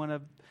is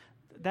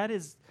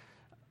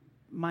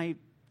my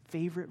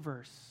favorite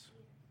verse.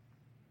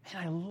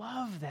 And I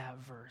love that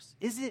verse.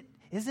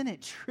 Isn't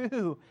it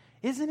true?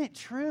 Isn't it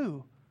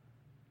true?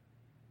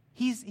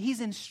 He's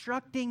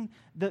instructing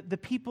the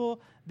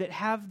people that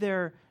have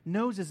their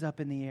noses up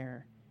in the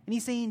air. And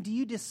he's saying, do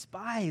you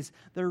despise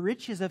the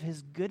riches of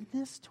his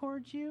goodness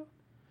towards you?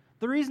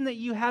 The reason that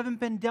you haven't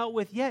been dealt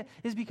with yet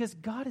is because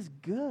God is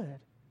good.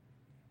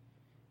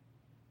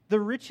 The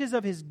riches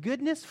of his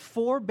goodness,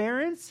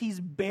 forbearance, he's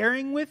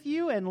bearing with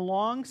you, and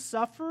long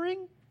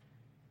suffering,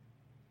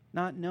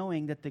 not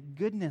knowing that the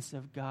goodness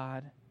of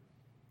God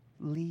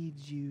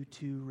leads you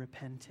to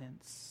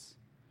repentance.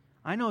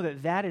 I know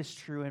that is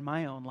true in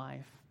my own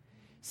life.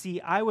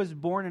 See, I was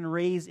born and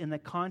raised in the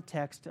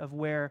context of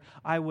where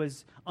I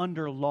was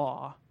under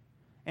law.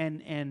 And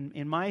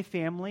in my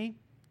family,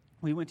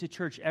 we went to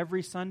church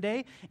every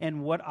Sunday,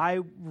 and what I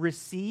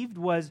received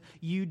was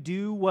you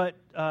do what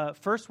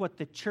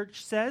the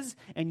church says,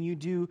 and you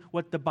do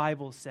what the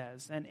Bible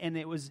says. And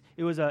it was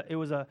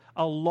a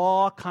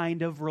law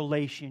kind of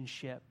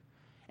relationship.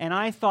 And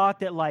I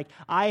thought that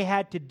I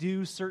had to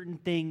do certain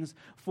things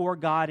for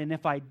God, and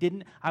if I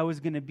didn't, I was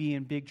going to be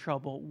in big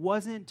trouble. It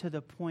wasn't to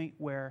the point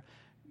where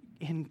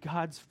in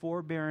God's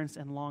forbearance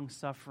and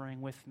long-suffering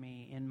with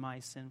me in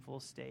my sinful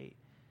state,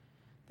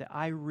 that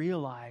I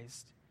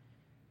realized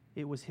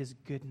it was his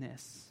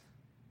goodness.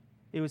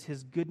 It was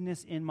his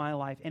goodness in my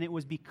life. And it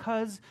was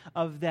because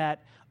of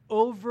that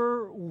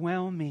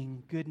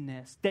overwhelming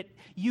goodness that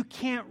you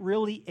can't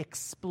really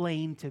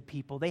explain to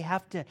people. They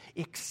have to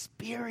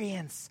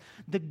experience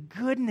the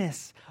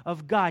goodness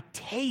of God.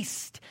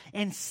 Taste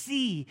and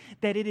see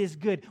that it is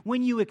good.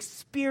 When you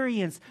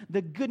experience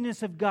the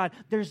goodness of God,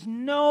 there's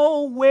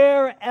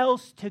nowhere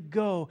else to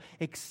go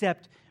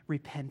except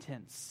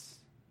repentance.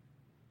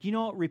 Do you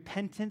know what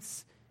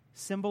repentance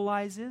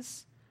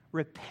symbolizes?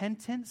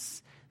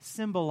 Repentance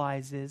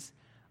symbolizes,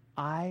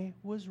 I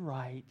was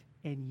right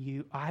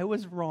and I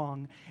was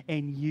wrong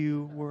and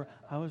you were,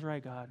 I was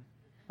right, God.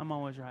 I'm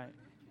always right.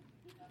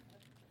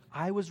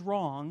 I was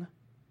wrong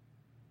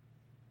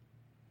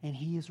and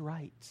he is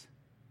right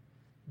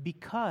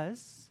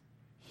because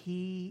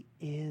he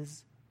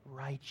is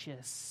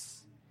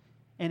righteous.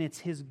 And it's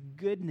his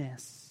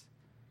goodness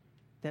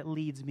that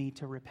leads me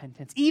to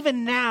repentance.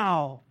 Even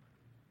now,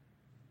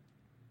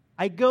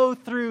 I go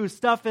through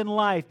stuff in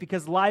life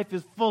because life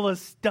is full of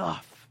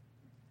stuff.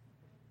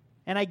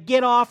 And I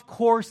get off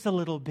course a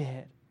little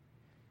bit.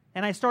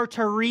 And I start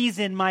to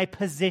reason my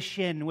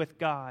position with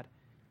God.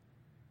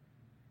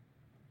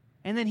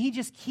 And then he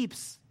just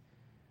keeps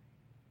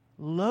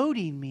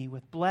loading me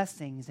with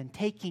blessings and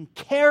taking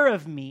care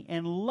of me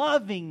and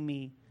loving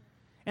me.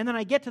 And then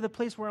I get to the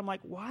place where I'm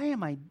like, why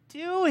am I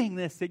doing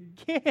this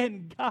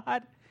again,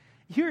 God?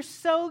 You're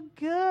so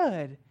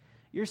good.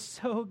 You're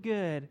so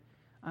good.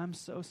 I'm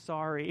so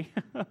sorry.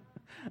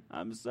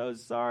 I'm so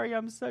sorry.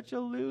 I'm such a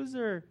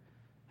loser.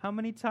 How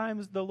many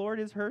times the Lord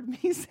has heard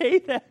me say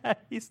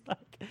that? He's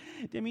like,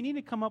 do we need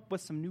to come up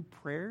with some new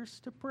prayers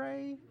to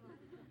pray?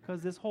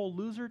 Because this whole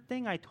loser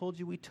thing, I told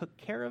you we took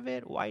care of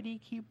it. Why do you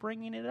keep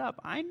bringing it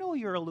up? I know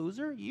you're a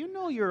loser. You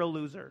know you're a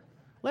loser.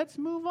 Let's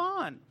move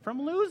on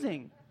from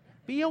losing.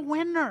 Be a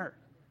winner.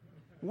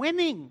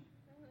 Winning.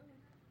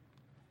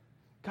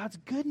 God's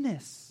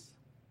goodness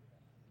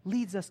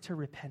leads us to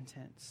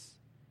repentance.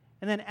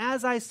 And then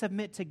as I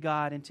submit to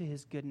God and to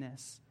his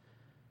goodness,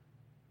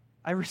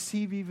 I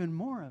receive even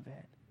more of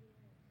it.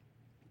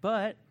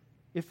 But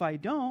if I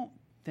don't,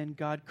 then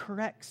God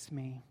corrects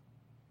me.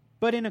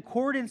 But in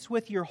accordance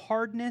with your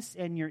hardness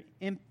and your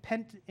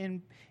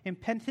impenitent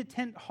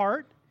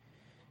heart,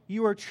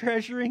 you are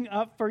treasuring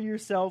up for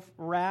yourself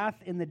wrath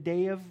in the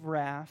day of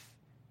wrath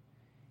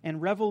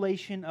and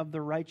revelation of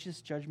the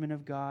righteous judgment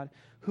of God,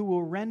 who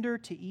will render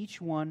to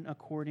each one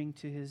according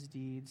to his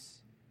deeds.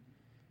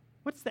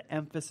 What's the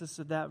emphasis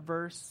of that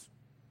verse?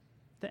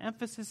 The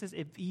emphasis is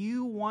if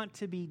you want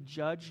to be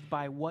judged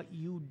by what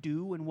you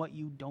do and what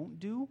you don't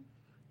do,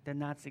 then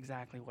that's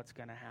exactly what's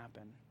going to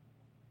happen.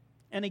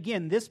 And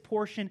again, this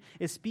portion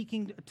is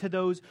speaking to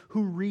those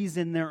who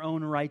reason their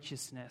own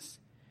righteousness.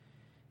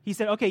 He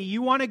said, okay,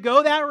 you want to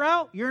go that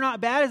route? You're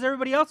not bad as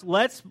everybody else?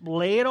 Let's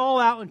lay it all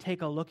out and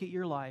take a look at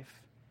your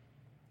life.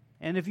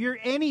 And if you're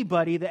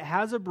anybody that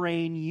has a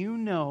brain, you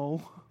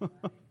know,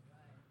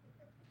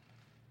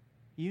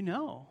 you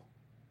know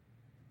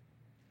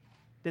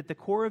that the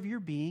core of your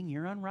being,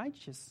 you're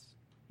unrighteous.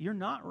 You're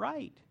not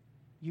right.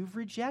 You've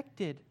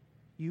rejected.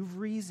 You've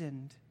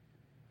reasoned.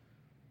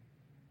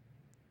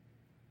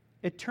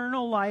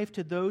 Eternal life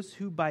to those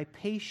who by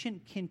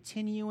patient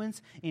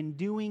continuance in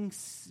doing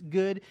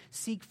good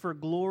seek for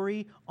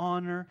glory,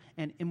 honor,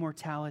 and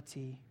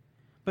immortality.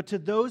 But to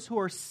those who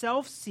are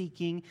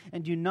self-seeking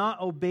and do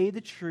not obey the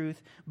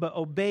truth, but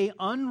obey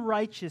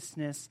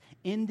unrighteousness,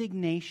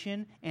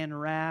 indignation and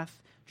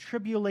wrath,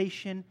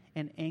 tribulation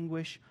and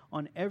anguish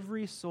on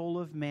every soul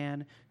of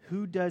man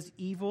who does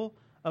evil,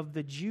 of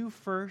the Jew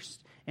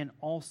first and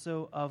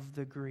also of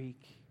the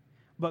Greek.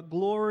 But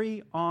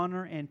glory,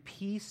 honor, and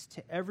peace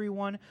to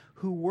everyone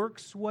who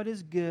works what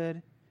is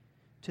good,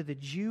 to the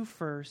Jew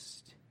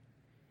first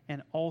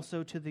and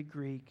also to the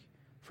Greek,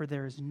 for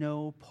there is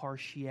no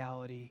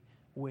partiality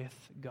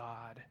with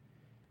God.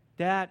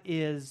 That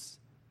is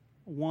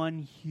one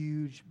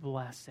huge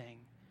blessing,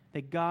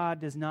 that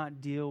God does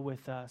not deal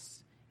with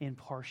us in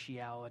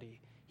partiality.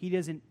 He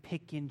doesn't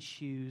pick and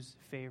choose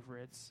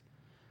favorites.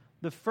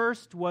 The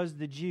first was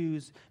the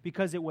Jews,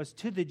 because it was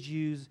to the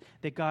Jews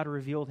that God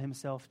revealed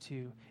himself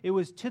to. It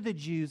was to the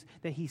Jews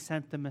that he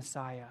sent the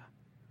Messiah.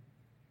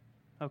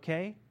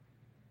 Okay?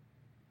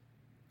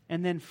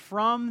 And then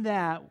from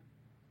that,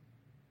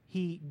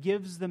 he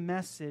gives the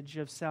message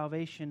of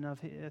salvation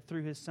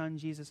through his Son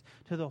Jesus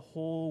to the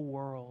whole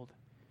world,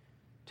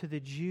 to the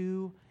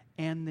Jew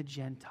and the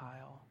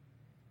Gentile.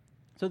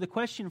 So the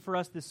question for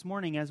us this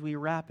morning as we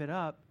wrap it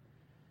up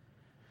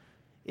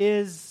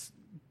is,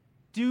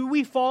 do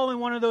we fall in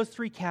one of those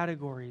three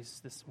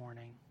categories this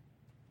morning?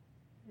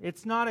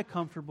 It's not a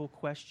comfortable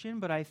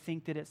question, but I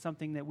think that it's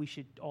something that we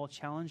should all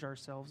challenge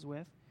ourselves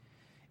with.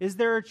 Is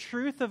there a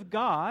truth of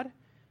God,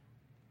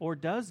 or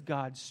does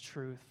God's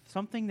truth,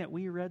 something that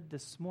we read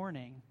this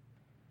morning,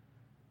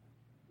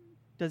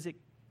 does it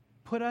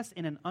put us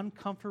in an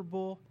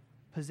uncomfortable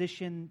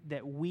position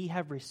that we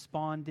have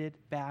responded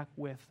back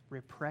with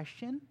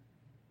repression?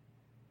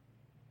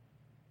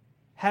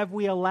 Have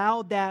we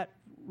allowed that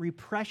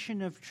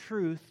repression of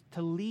truth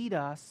to lead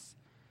us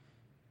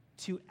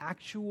to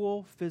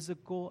actual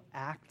physical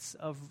acts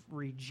of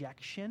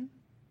rejection?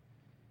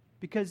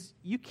 Because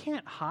you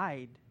can't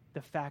hide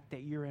the fact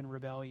that you're in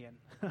rebellion.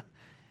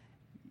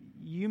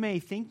 You may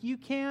think you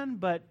can,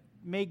 but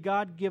may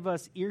God give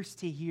us ears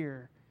to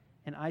hear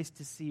and eyes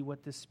to see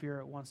what the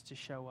Spirit wants to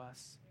show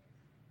us.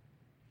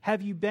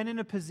 Have you been in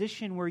a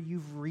position where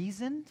you've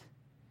reasoned?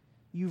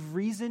 You've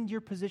reasoned your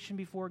position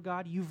before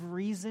God. You've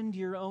reasoned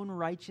your own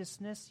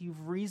righteousness.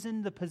 You've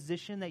reasoned the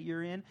position that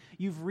you're in.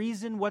 You've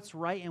reasoned what's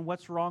right and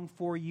what's wrong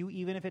for you,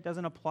 even if it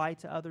doesn't apply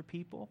to other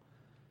people.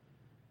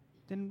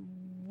 Then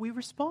we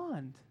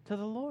respond to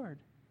the Lord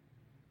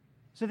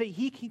so that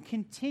he can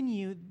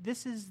continue.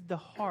 This is the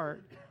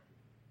heart.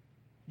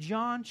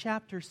 John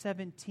chapter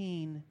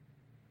 17.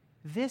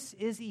 This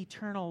is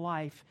eternal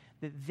life,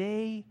 that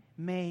they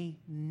may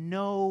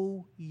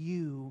know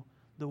you,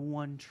 the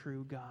one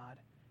true God.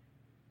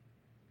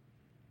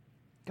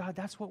 God,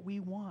 that's what we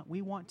want.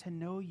 We want to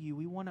know you.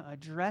 We want to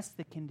address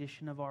the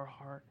condition of our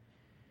heart.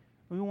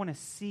 We want to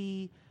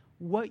see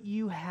what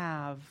you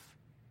have,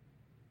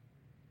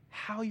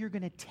 how you're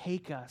going to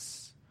take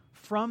us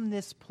from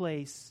this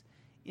place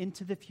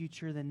into the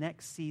future, the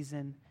next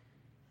season,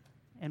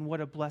 and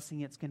what a blessing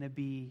it's going to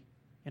be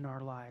in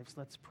our lives.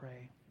 Let's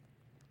pray.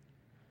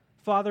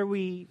 Father,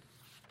 we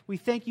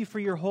thank you for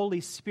your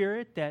Holy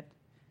Spirit that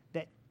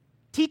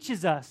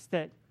teaches us,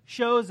 that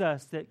shows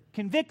us, that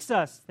convicts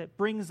us, that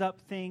brings up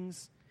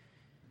things.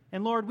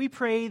 And Lord, we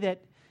pray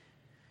that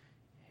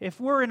if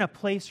we're in a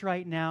place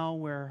right now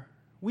where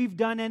we've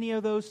done any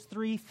of those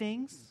three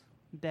things,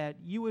 that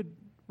you would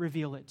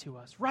reveal it to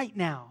us right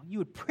now. You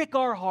would prick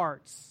our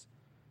hearts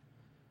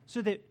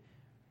so that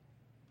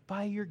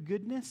by your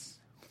goodness,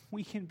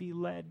 we can be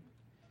led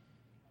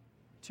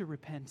to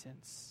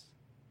repentance.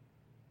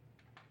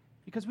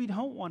 Because we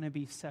don't want to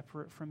be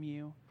separate from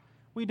you.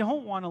 We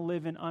don't want to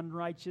live in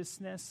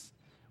unrighteousness.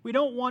 We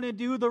don't want to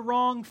do the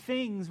wrong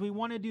things. We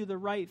want to do the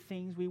right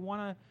things. We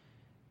want to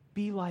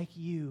be like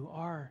you,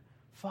 our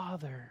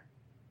Father,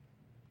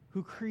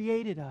 who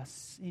created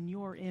us in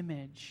your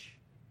image.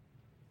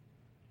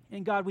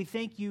 And God, we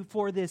thank you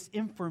for this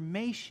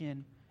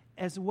information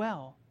as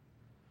well,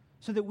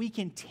 so that we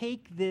can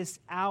take this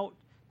out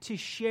to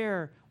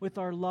share with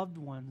our loved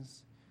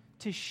ones,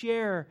 to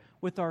share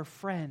with our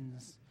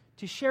friends,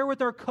 to share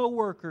with our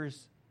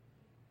coworkers,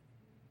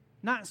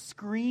 not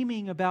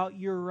screaming about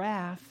your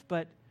wrath,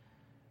 but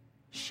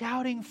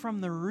shouting from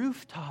the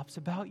rooftops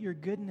about your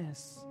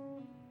goodness,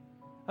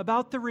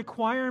 about the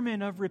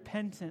requirement of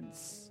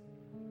repentance,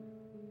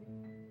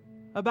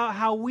 about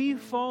how we've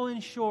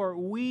fallen short,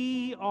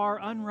 we are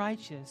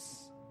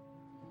unrighteous,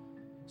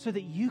 so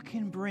that you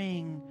can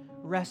bring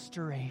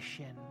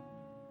restoration,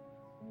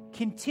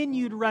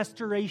 continued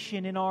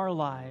restoration in our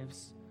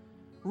lives,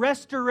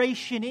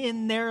 restoration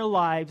in their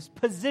lives,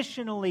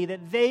 positionally,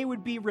 that they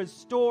would be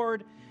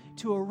restored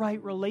to a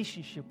right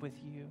relationship with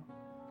you.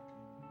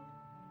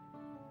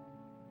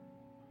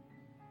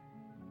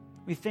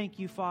 We thank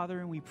you, Father,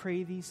 and we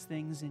pray these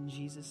things in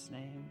Jesus'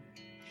 name.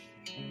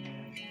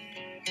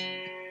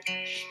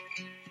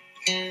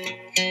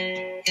 Amen.